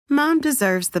Mom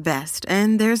deserves the best,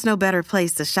 and there's no better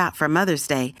place to shop for Mother's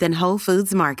Day than Whole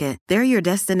Foods Market. They're your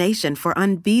destination for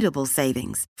unbeatable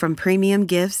savings, from premium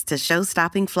gifts to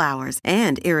show-stopping flowers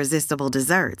and irresistible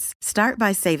desserts. Start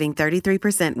by saving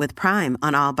 33% with Prime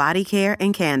on all body care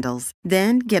and candles.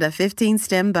 Then get a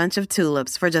 15-stem bunch of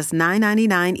tulips for just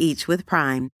 $9.99 each with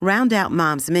Prime. Round out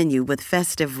Mom's menu with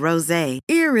festive rosé,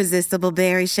 irresistible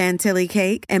berry chantilly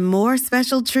cake, and more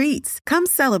special treats. Come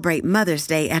celebrate Mother's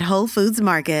Day at Whole Foods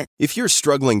Market. If you're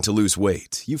struggling to lose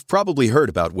weight, you've probably heard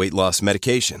about weight loss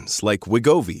medications like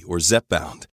Wegovy or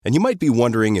Zepbound, and you might be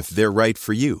wondering if they're right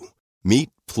for you.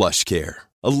 Meet PlushCare,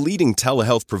 a leading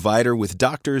telehealth provider with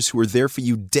doctors who are there for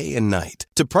you day and night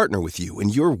to partner with you in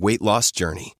your weight loss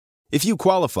journey. If you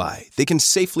qualify, they can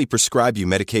safely prescribe you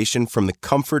medication from the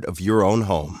comfort of your own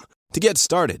home. To get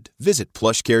started, visit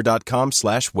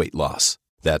plushcare.com/weightloss.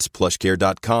 That's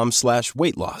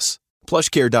plushcare.com/weightloss.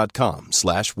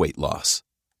 plushcare.com/weightloss.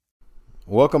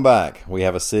 Welcome back. We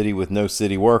have a city with no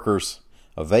city workers,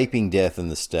 a vaping death in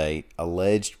the state,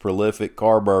 alleged prolific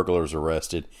car burglars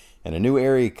arrested, and a new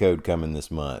area code coming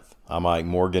this month. I'm Mike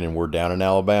Morgan, and we're down in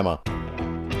Alabama.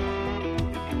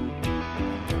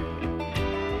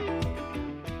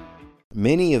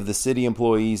 Many of the city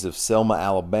employees of Selma,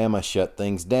 Alabama shut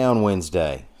things down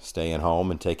Wednesday, staying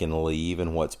home and taking leave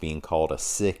in what's being called a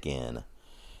sick-in.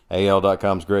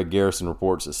 AL.com's Greg Garrison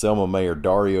reports that Selma Mayor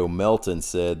Dario Melton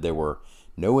said there were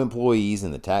no employees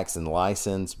in the tax and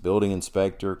license, building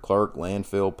inspector, clerk,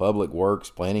 landfill, public works,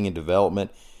 planning and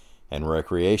development, and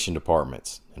recreation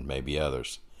departments, and maybe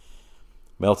others.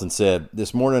 Melton said,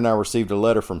 "This morning I received a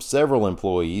letter from several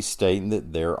employees stating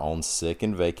that they're on sick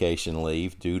and vacation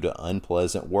leave due to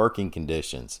unpleasant working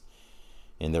conditions.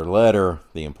 In their letter,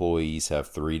 the employees have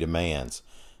 3 demands: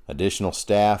 additional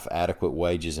staff, adequate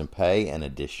wages and pay, and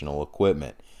additional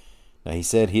equipment." Now, he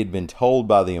said he had been told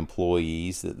by the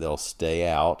employees that they'll stay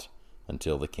out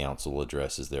until the council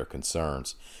addresses their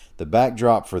concerns. The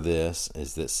backdrop for this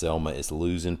is that Selma is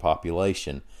losing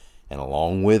population, and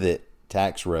along with it,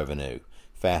 tax revenue,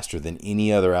 faster than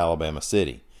any other Alabama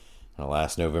city. Now,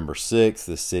 last November 6th,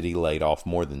 the city laid off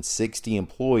more than 60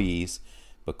 employees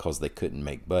because they couldn't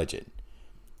make budget.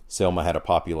 Selma had a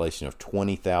population of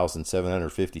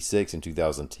 20,756 in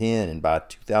 2010, and by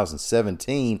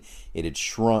 2017, it had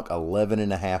shrunk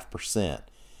 11.5%,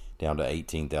 down to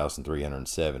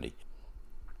 18,370.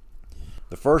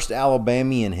 The first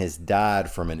Alabamian has died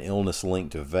from an illness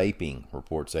linked to vaping,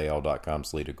 reports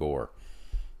AL.com's Lita Gore.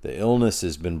 The illness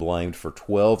has been blamed for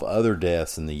 12 other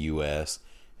deaths in the U.S.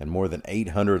 and more than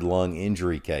 800 lung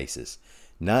injury cases.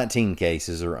 19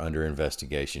 cases are under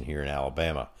investigation here in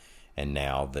Alabama. And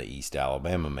now the East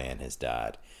Alabama man has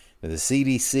died. Now, the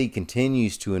CDC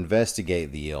continues to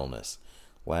investigate the illness.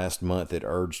 Last month, it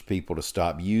urged people to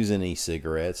stop using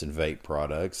e-cigarettes and vape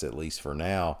products, at least for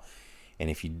now. And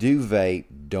if you do vape,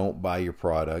 don't buy your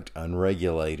product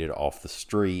unregulated off the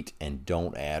street, and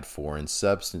don't add foreign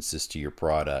substances to your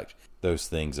product. Those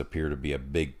things appear to be a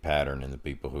big pattern in the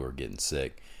people who are getting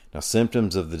sick. Now,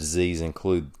 symptoms of the disease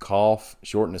include cough,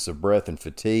 shortness of breath, and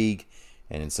fatigue,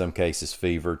 and in some cases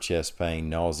fever, chest pain,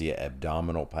 nausea,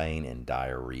 abdominal pain, and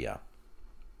diarrhea.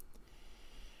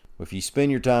 If you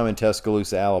spend your time in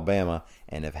Tuscaloosa, Alabama,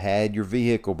 and have had your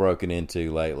vehicle broken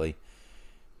into lately,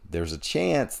 there's a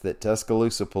chance that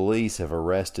Tuscaloosa police have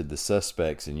arrested the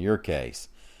suspects in your case.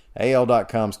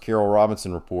 AL.com's Carol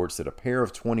Robinson reports that a pair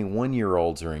of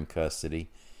 21-year-olds are in custody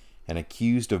and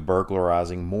accused of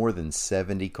burglarizing more than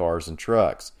 70 cars and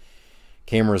trucks.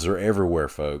 Cameras are everywhere,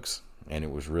 folks, and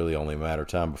it was really only a matter of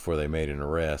time before they made an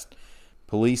arrest.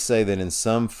 Police say that in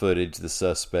some footage, the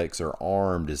suspects are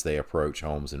armed as they approach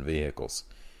homes and vehicles,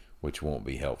 which won't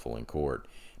be helpful in court.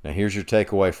 Now, here's your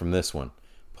takeaway from this one.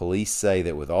 Police say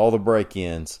that with all the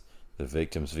break-ins, the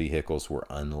victims' vehicles were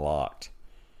unlocked.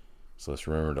 So let's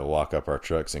remember to lock up our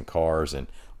trucks and cars, and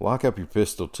lock up your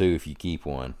pistol too if you keep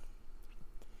one.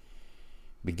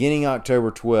 Beginning October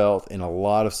 12th, in a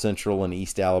lot of central and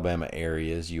east Alabama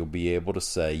areas, you'll be able to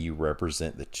say you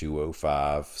represent the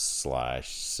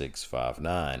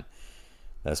 205/659.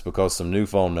 That's because some new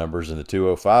phone numbers in the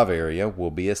 205 area will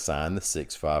be assigned the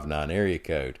 659 area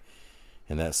code.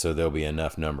 And that's so there'll be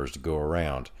enough numbers to go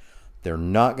around. They're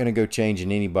not going to go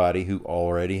changing anybody who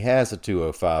already has a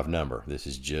 205 number. This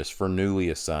is just for newly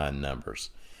assigned numbers.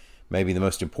 Maybe the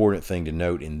most important thing to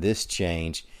note in this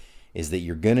change is that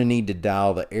you're going to need to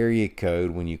dial the area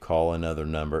code when you call another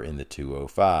number in the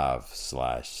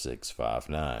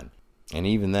 205/659. And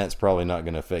even that's probably not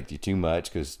going to affect you too much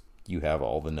because you have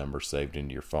all the numbers saved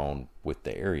into your phone with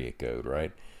the area code,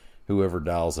 right? Whoever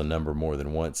dials a number more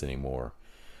than once anymore.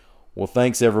 Well,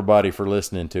 thanks everybody for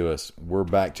listening to us. We're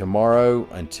back tomorrow.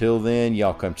 Until then,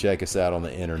 y'all come check us out on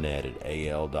the internet at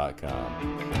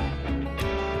al.com.